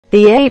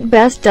The 8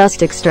 best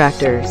dust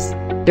extractors.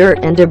 Dirt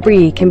and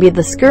debris can be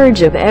the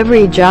scourge of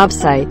every job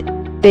site.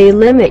 They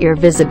limit your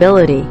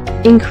visibility,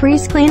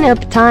 increase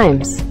cleanup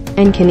times,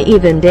 and can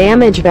even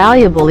damage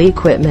valuable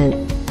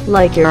equipment,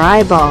 like your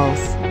eyeballs,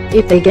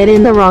 if they get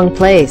in the wrong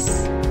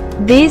place.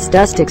 These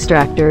dust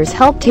extractors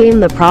help tame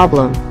the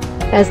problem,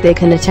 as they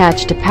can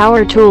attach to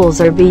power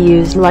tools or be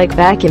used like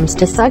vacuums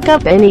to suck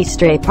up any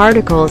stray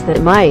particles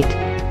that might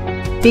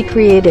be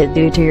created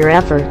due to your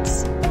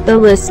efforts. The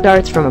list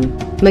starts from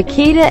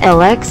Makita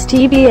LX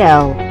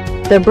TBL.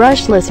 The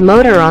brushless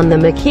motor on the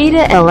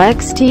Makita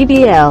LX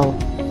TBL,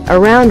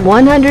 around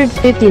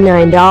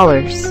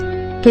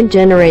 $159, can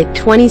generate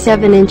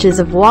 27 inches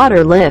of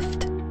water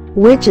lift,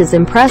 which is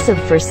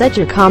impressive for such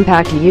a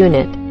compact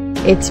unit.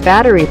 It's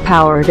battery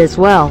powered as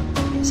well,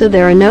 so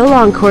there are no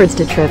long cords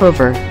to trip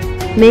over,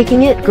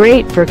 making it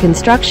great for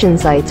construction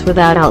sites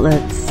without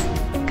outlets.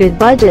 Good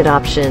budget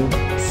option,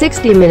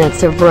 60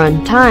 minutes of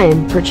run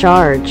time per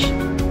charge,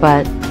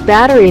 but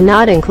battery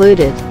not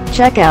included.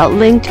 Check out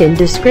linked in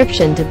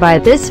description to buy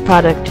this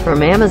product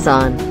from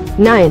Amazon.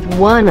 9th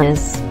one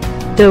is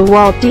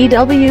DeWalt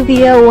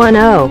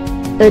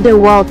DWVO10. The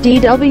DeWalt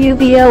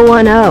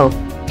DWVO10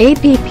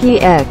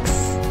 APPX,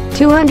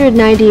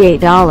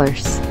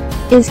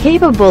 $298, is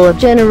capable of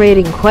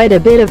generating quite a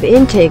bit of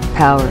intake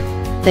power,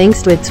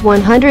 thanks to its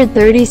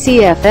 130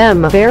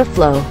 CFM of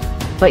airflow,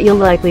 but you'll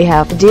likely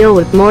have to deal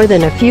with more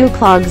than a few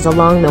clogs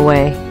along the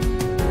way.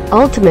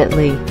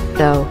 Ultimately,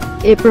 though,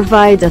 it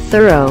provides a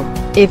thorough,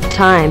 if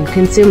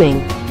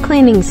time-consuming,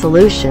 cleaning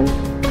solution.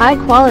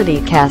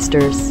 High-quality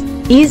casters,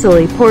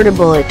 easily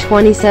portable at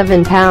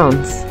 27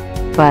 pounds,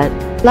 but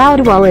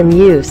loud while in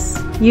use.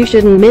 You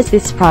shouldn't miss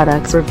this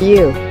product's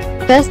review.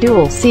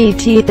 Festool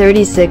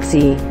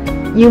CT36E.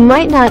 You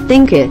might not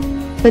think it,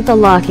 but the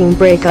locking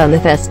brake on the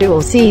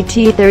Festool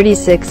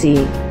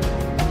CT36E,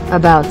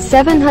 about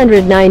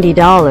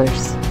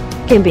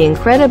 $790, can be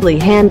incredibly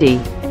handy.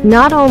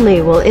 Not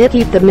only will it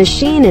keep the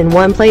machine in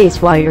one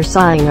place while you're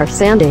sawing or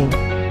sanding,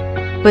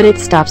 but it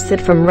stops it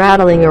from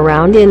rattling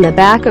around in the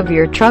back of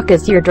your truck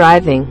as you're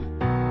driving.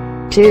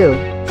 2.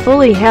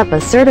 Fully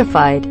HEPA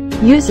certified,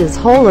 uses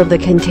whole of the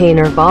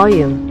container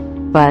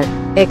volume, but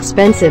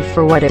expensive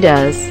for what it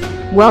does.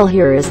 Well,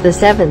 here is the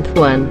 7th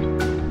one.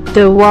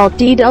 DeWalt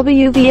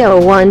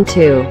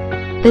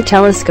DWVO12. The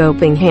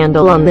telescoping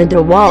handle on the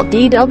DeWalt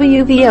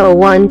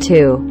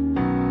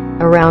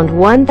DWVO12, around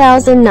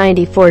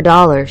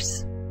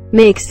 $1,094,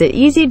 makes it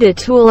easy to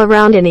tool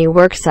around any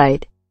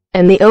worksite,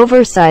 and the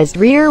oversized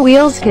rear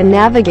wheels can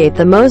navigate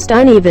the most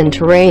uneven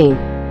terrain.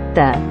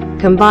 That,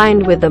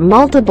 combined with the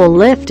multiple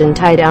lift and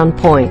tie-down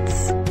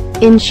points,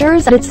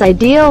 ensures that it's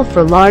ideal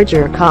for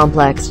larger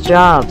complex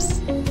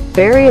jobs.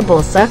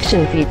 Variable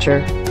suction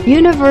feature,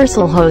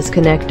 universal hose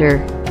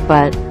connector,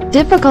 but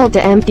difficult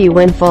to empty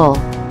when full.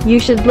 You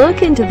should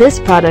look into this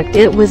product,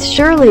 it was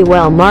surely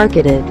well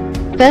marketed.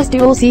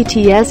 Festool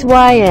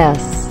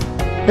CTSYS.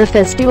 The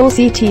Festool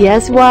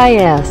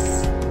CTSYS,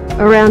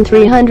 around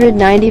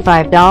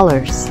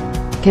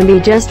 $395, can be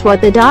just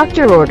what the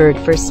doctor ordered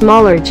for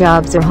smaller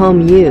jobs or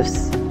home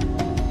use.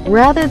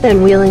 Rather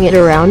than wheeling it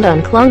around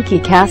on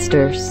clunky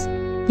casters,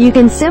 you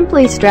can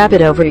simply strap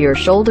it over your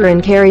shoulder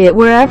and carry it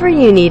wherever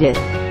you need it.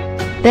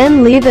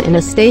 Then leave it in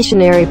a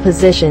stationary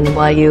position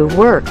while you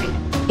work.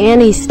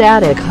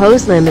 Anti-static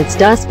hose limits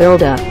dust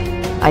buildup.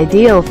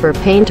 Ideal for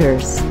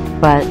painters,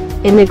 but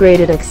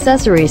integrated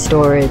accessory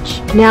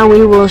storage. Now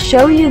we will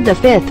show you the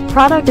 5th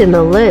product in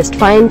the list,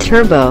 Fine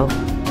Turbo.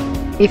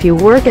 If you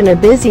work in a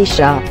busy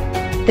shop,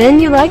 then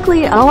you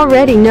likely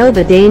already know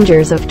the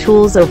dangers of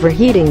tools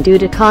overheating due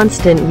to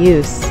constant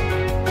use.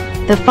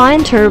 The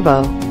Fine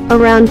Turbo,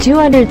 around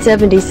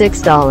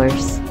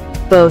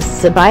 $276,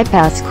 boasts a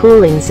bypass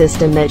cooling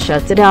system that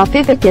shuts it off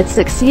if it gets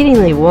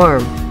exceedingly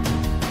warm,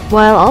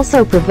 while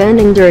also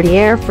preventing dirty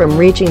air from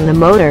reaching the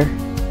motor.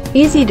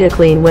 Easy to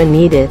clean when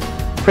needed.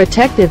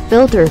 Protective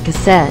filter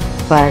cassette,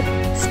 but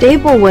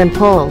stable when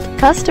pulled.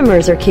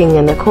 Customers are king,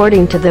 and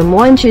according to them,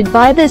 one should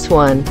buy this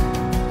one.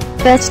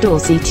 Festool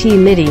CT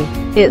MIDI.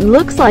 It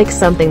looks like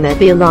something that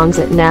belongs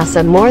at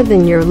NASA more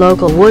than your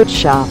local wood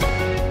shop.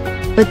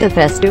 But the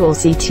Festool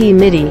CT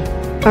MIDI,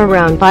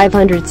 around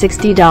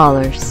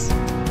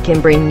 $560, can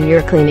bring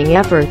your cleaning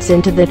efforts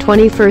into the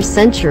 21st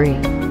century,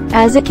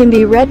 as it can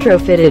be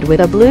retrofitted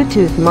with a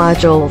Bluetooth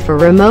module for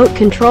remote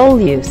control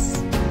use.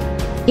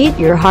 Eat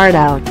your heart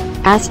out,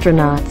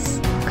 astronauts.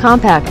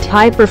 Compact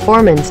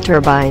high-performance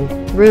turbine,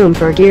 room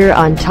for gear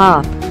on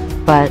top,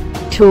 but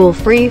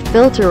tool-free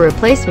filter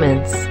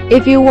replacements.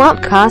 If you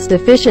want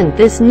cost-efficient,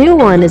 this new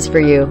one is for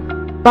you.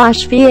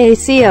 Bosch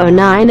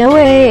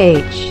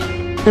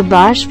VACO90AH. The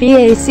Bosch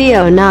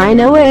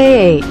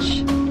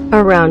VACO90AH,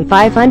 around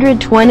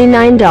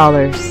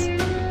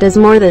 $529, does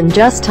more than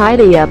just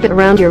tidy up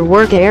around your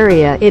work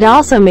area, it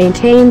also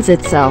maintains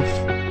itself.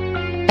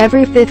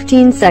 Every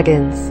 15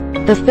 seconds,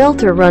 the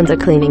filter runs a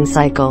cleaning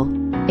cycle,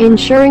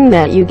 ensuring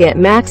that you get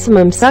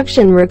maximum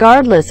suction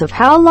regardless of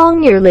how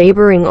long you're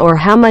laboring or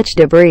how much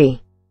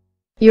debris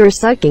you're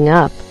sucking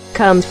up.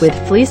 Comes with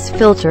fleece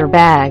filter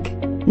bag,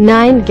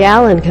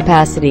 9-gallon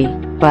capacity,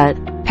 but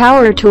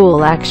power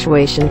tool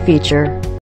actuation feature.